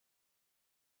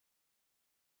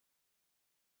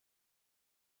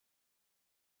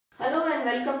Hello and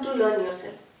welcome to Learn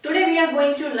Yourself. Today we are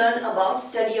going to learn about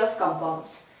study of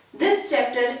compounds. This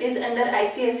chapter is under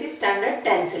ICSE Standard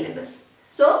 10 syllabus.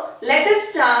 So let us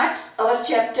start our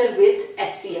chapter with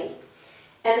HCl.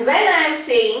 And when I am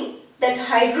saying that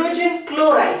hydrogen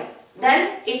chloride,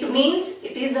 then it means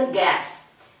it is a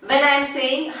gas. When I am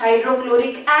saying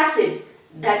hydrochloric acid,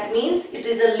 that means it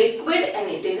is a liquid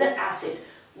and it is an acid.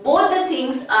 Both the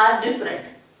things are different.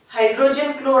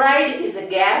 Hydrogen chloride is a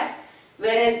gas,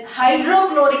 whereas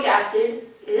hydrochloric acid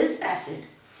is acid.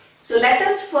 So let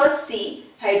us first see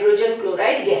hydrogen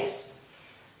chloride gas.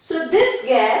 So this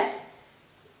gas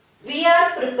we are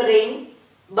preparing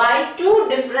by two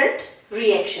different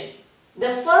reactions. The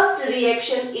first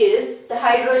reaction is the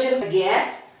hydrogen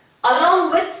gas along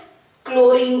with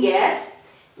chlorine gas.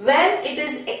 When it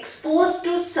is exposed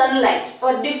to sunlight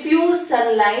or diffuse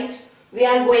sunlight, we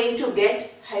are going to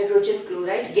get hydrogen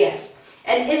chloride gas.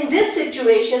 And in this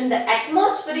situation, the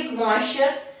atmospheric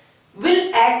moisture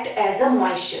will act as a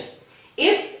moisture.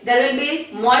 If there will be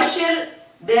moisture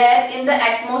there in the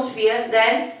atmosphere,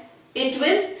 then it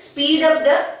will speed up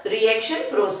the reaction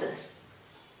process.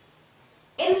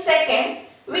 In second,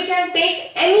 we can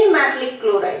take any metallic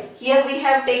chloride. Here we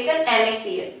have taken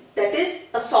NaCl, that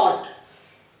is a salt.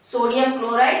 Sodium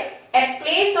chloride. At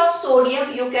place of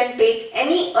sodium, you can take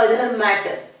any other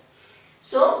metal.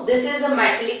 So this is a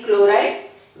metallic chloride.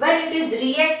 When it is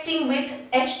reacting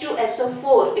with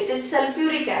H2SO4, it is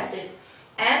sulfuric acid,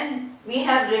 and we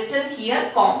have written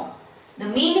here conc. The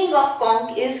meaning of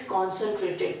conc is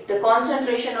concentrated. The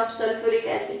concentration of sulfuric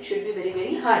acid should be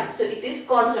very high. So it is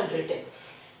concentrated.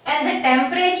 And the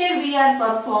temperature we are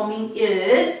performing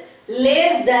is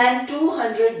less than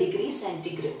 200 degrees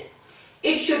centigrade.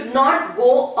 It should not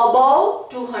go above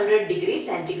 200 degrees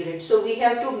centigrade. So we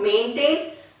have to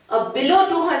maintain a below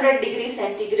 200 degrees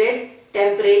centigrade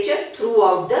temperature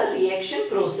throughout the reaction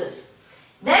process.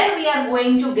 Then we are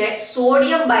going to get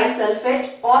sodium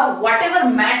bisulfate or whatever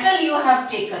metal you have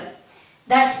taken.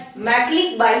 That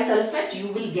metallic bisulfate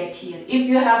you will get here. If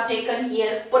you have taken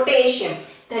here potassium,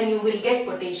 then you will get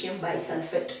potassium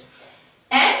bisulfate.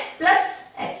 And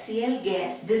plus HCl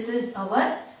gas. This is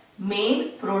our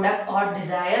main product or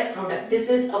desired product. This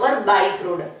is our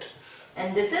byproduct.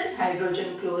 And this is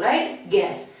hydrogen chloride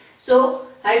gas. So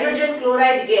hydrogen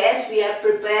chloride gas we are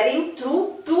preparing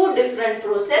through two different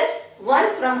processes.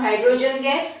 One from hydrogen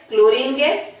gas, chlorine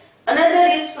gas.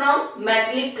 Another is from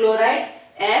metallic chloride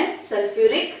and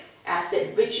sulfuric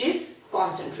acid, which is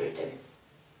concentrated.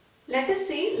 Let us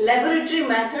see laboratory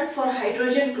method for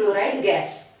hydrogen chloride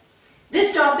gas.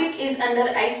 This topic is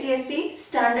under ICSE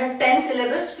Standard 10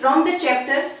 syllabus from the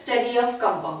chapter Study of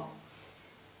Compound.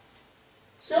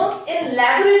 So in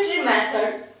laboratory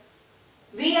method,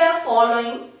 we are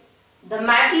following the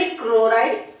metallic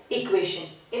chloride equation.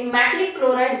 In metallic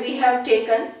chloride, we have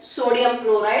taken sodium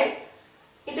chloride.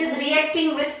 It is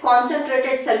reacting with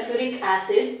concentrated sulfuric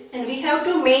acid, and we have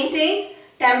to maintain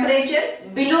temperature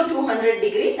below 200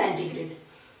 degrees centigrade.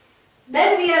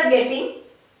 Then we are getting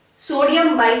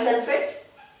sodium bisulfate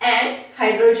and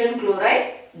hydrogen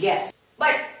chloride gas.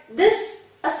 But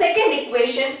this a second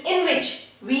equation in which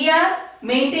we are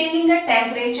maintaining a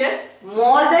temperature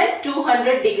more than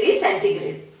 200 degrees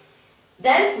centigrade.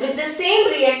 Then with the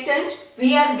same reactant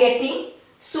we are getting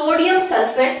sodium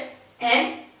sulfate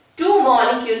and two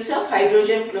molecules of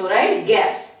hydrogen chloride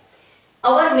gas.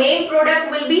 Our main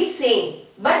product will be same,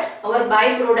 but our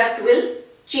byproduct will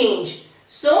change.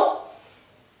 So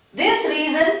this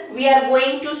reason we are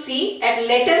going to see at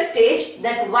later stage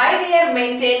that why we are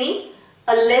maintaining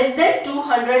a less than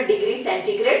 200 degrees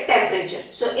centigrade temperature.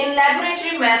 So in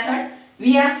laboratory method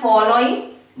we are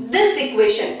following this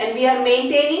equation and we are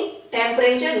maintaining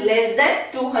temperature less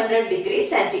than 200 degrees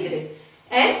centigrade,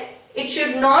 and it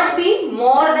should not be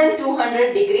more than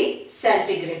 200 degrees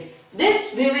centigrade.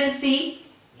 This we will see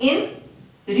in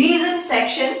reason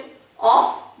section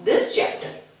of this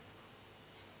chapter.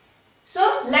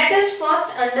 So let us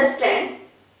first understand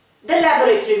the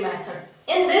laboratory method.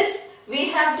 In this we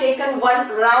have taken one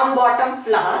round bottom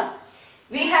flask.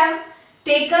 We have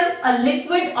taken a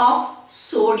liquid of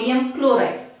sodium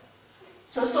chloride.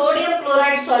 So sodium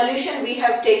chloride solution we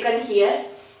have taken here,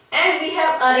 and we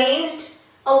have arranged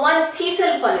a one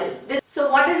Thiesel funnel.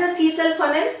 So what is a Thiesel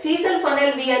funnel? Thiesel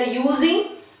funnel we are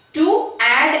using to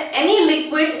add any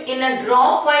liquid in a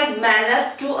drop-wise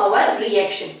manner to our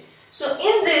reaction. So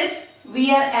in this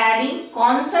we are adding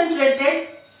concentrated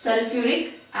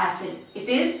sulfuric acid. It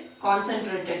is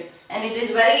concentrated, and it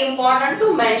is very important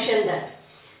to mention that.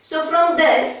 So from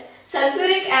this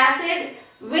sulfuric acid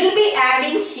will be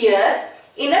adding here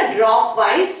in a drop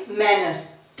wise manner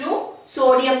to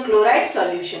sodium chloride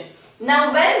solution.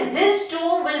 Now when these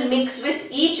two will mix with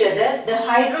each other, the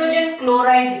hydrogen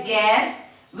chloride gas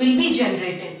will be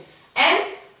generated, and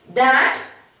that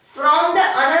from the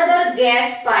another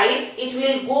gas pipe it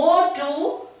will go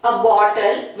to a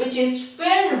bottle which is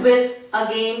filled with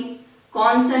again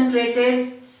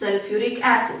concentrated sulfuric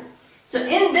acid. So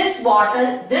in this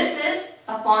bottle, this is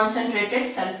a concentrated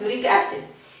sulfuric acid.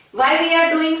 Why we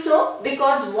are doing so?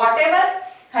 Because whatever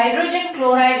hydrogen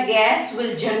chloride gas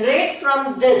will generate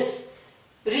from this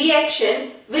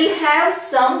reaction will have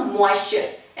some moisture,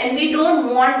 and we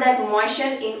don't want that moisture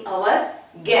in our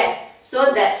gas.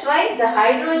 So that's why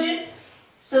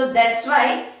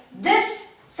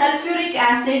this sulfuric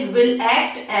acid will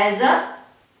act as a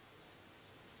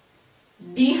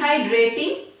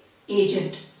dehydrating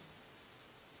agent.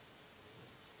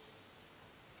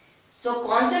 So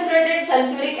concentrated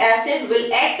sulfuric acid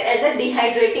will act as a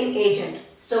dehydrating agent.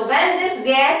 So when this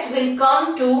gas will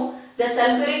come to the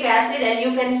sulfuric acid, and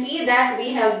you can see that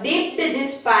we have dipped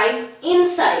this pipe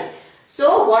inside.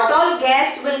 So what all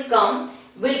gas will come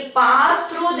will pass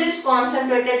through this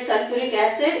concentrated sulfuric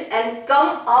acid and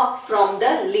come up from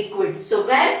the liquid. So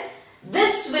when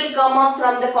this will come up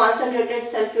from the concentrated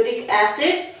sulfuric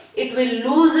acid, it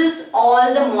will loses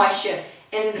all the moisture,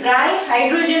 and dry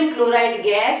hydrogen chloride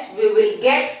gas we will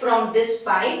get from this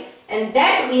pipe, and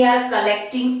that we are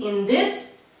collecting in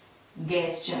this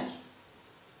gas jar.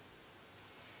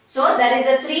 So there is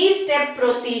a 3-step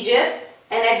procedure,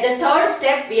 and at the 3rd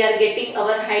step we are getting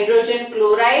our hydrogen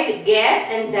chloride gas,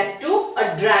 and that too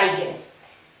a dry gas.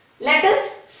 Let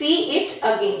us see it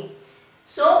again.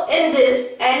 So in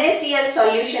this NaCl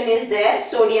solution is there,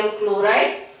 sodium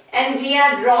chloride, and we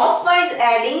are drop wise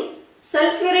adding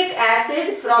sulfuric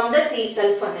acid from the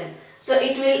T-sulfonal. So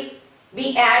it will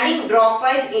be adding drop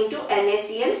wise into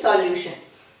NaCl solution.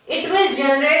 It will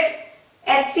generate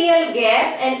HCl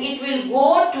gas, and it will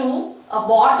go to a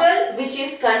bottle which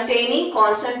is containing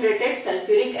concentrated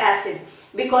sulfuric acid,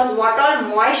 because what all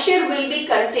moisture will be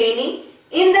containing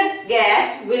in the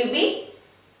gas will be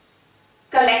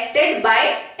collected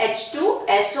by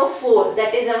H2SO4,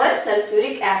 that is our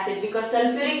sulfuric acid, because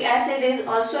sulfuric acid is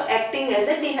also acting as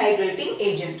a dehydrating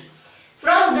agent.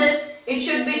 From this it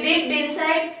should be dipped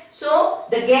inside, so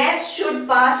the gas should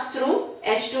pass through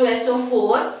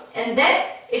H2SO4, and then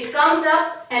it comes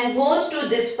up and goes to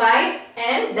this pipe,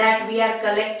 and that we are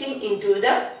collecting into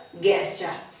the gas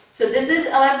jar. So this is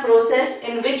our process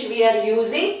in which we are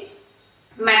using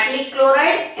metallic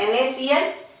chloride,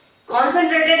 NaCl,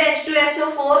 concentrated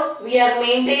H2SO4. We are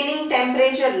maintaining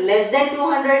temperature less than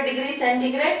 200 degrees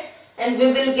centigrade, and we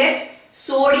will get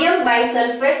sodium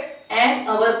bisulfate and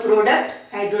our product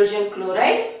hydrogen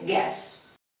chloride gas.